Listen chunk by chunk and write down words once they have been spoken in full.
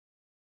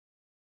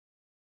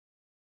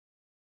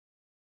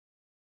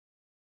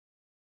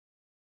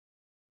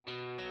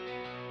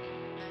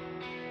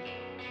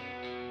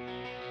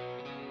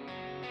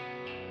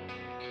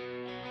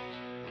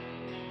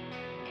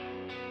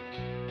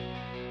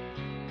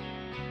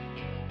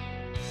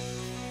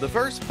The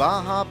first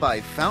Baja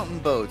by Fountain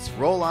boats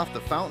roll off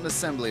the Fountain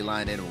assembly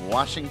line in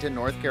Washington,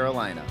 North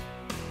Carolina.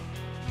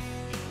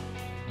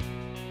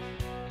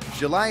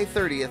 July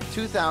 30th,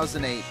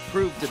 2008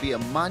 proved to be a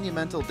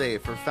monumental day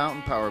for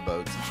Fountain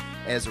powerboats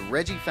as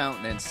Reggie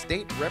Fountain and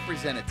State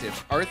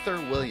Representative Arthur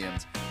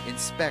Williams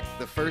inspect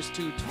the first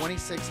two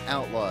 26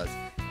 Outlaws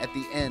at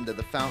the end of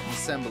the Fountain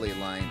assembly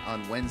line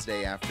on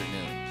Wednesday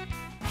afternoon.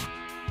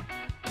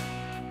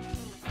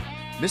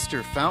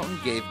 Mr. Fountain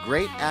gave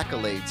great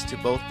accolades to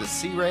both the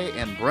Sea Ray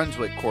and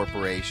Brunswick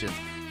corporations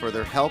for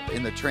their help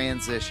in the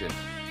transition,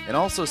 and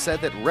also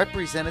said that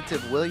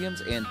Representative Williams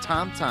and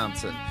Tom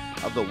Thompson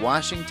of the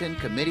Washington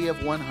Committee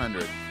of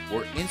 100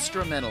 were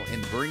instrumental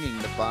in bringing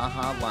the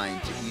Baja line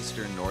to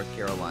eastern North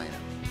Carolina.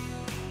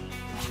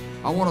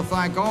 I want to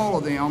thank all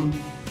of them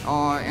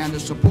and the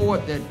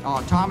support that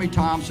Tommy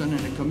Thompson and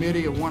the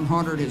Committee of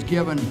 100 has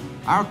given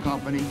our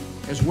company,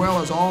 as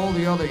well as all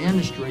the other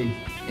industry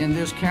in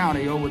this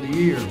county over the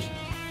years.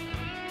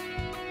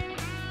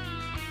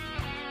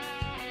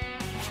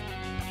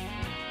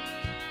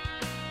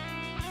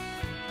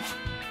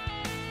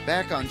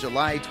 Back on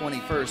July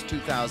 21st,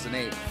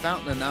 2008,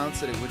 Fountain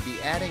announced that it would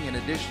be adding an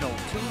additional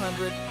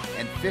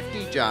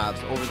 250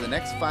 jobs over the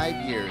next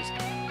 5 years,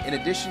 in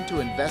addition to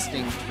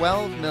investing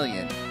 $12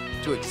 million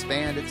to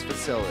expand its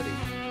facility.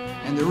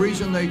 And the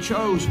reason they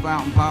chose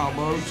Fountain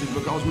Powerboats is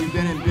because we've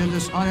been in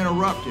business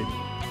uninterrupted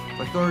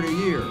for 30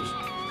 years.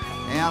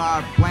 And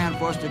I plan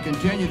for us to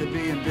continue to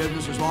be in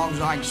business as long as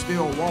I can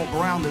still walk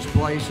around this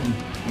place and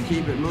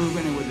keep it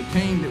moving. And with the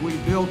team that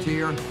we've built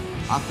here,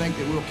 I think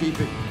that we'll keep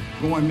it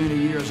going many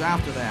years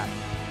after that.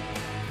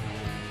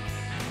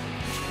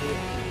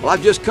 Well,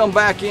 I've just come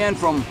back in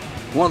from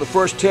one of the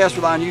first tests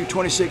with our new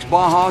 26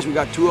 Bajas. We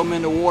got 2 of them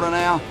in the water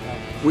now.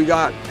 We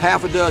got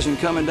half a dozen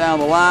coming down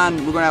the line.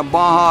 We're going to have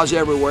Bajas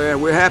everywhere.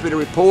 We're happy to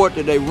report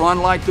that they run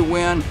like the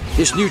wind.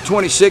 This new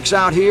 26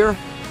 out here,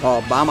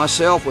 by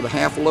myself with a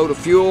half a load of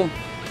fuel,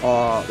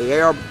 the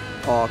air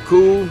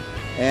cooled,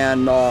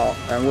 and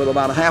with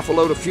about a half a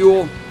load of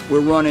fuel, we're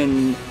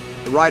running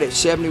right at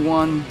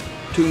 71,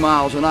 2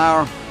 miles an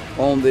hour.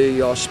 On the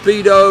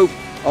speedo,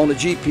 on the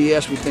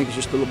GPS, we think it's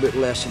just a little bit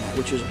less than that,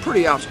 which is a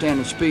pretty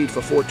outstanding speed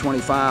for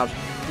 425s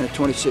and a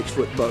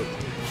 26-foot boat.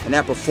 And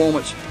that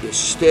performance is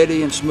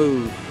steady and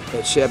smooth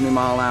at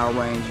 70-mile-an-hour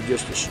range.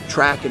 Just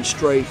tracking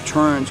straight,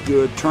 turns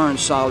good,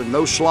 turns solid,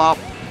 no slop,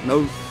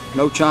 no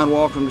trying to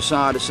walk from the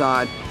side to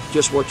side,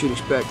 just what you'd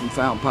expect from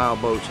Fountain Power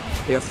boats.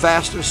 They're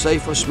faster,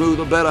 safer,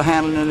 smoother, better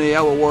handling than they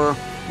ever were.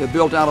 They're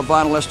built out of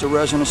vinyl ester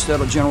resin instead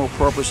of general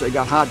purpose. They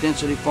got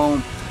high-density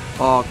foam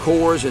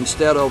cores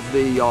instead of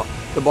the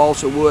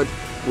balsa wood.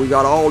 We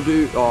got all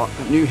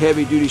new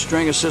heavy-duty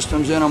stringer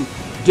systems in them.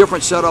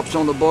 Different setups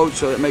on the boat,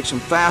 so it makes them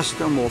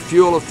faster, more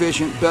fuel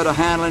efficient, better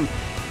handling.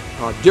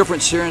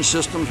 Different steering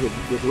systems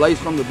with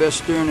Latham, the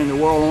best steering in the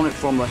world on it,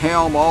 from the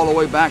helm all the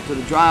way back to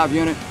the drive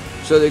unit.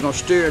 So they're going to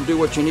steer and do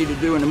what you need to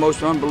do. And the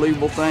most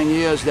unbelievable thing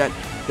is that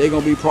they're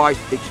going to be priced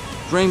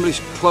extremely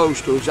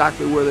close to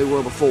exactly where they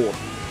were before.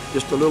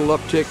 Just a little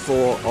uptick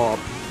for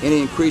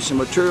any increase in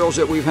materials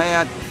that we've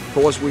had. Of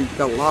course, we've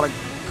got a lot of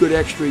good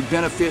extra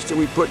benefits that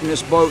we put in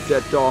this boat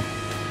that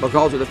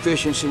because of the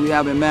efficiency we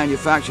have in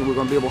manufacturing, we're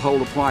going to be able to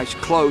hold the price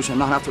close and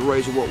not have to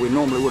raise it what we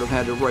normally would have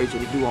had to raise it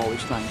to do all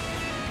these things.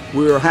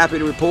 We are happy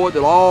to report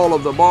that all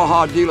of the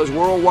Baja dealers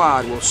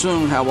worldwide will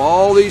soon have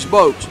all these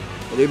boats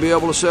that they'll be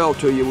able to sell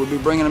to you. We'll be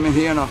bringing them in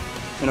here in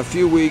a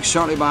few weeks,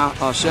 certainly by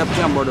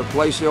September, to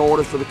place their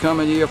orders for the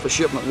coming year for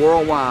shipment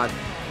worldwide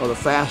of the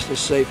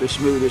fastest, safest,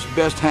 smoothest,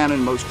 best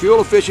handling, most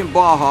fuel efficient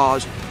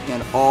Bajas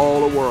in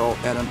all the world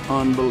at an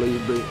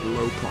unbelievably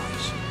low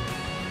price.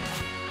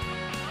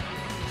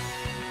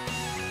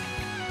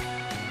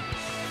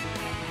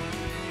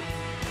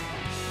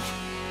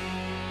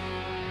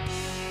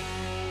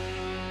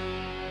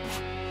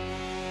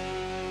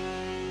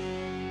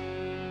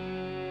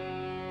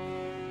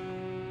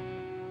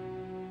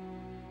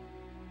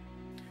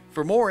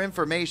 For more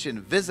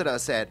information, visit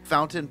us at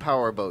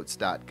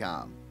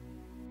fountainpowerboats.com.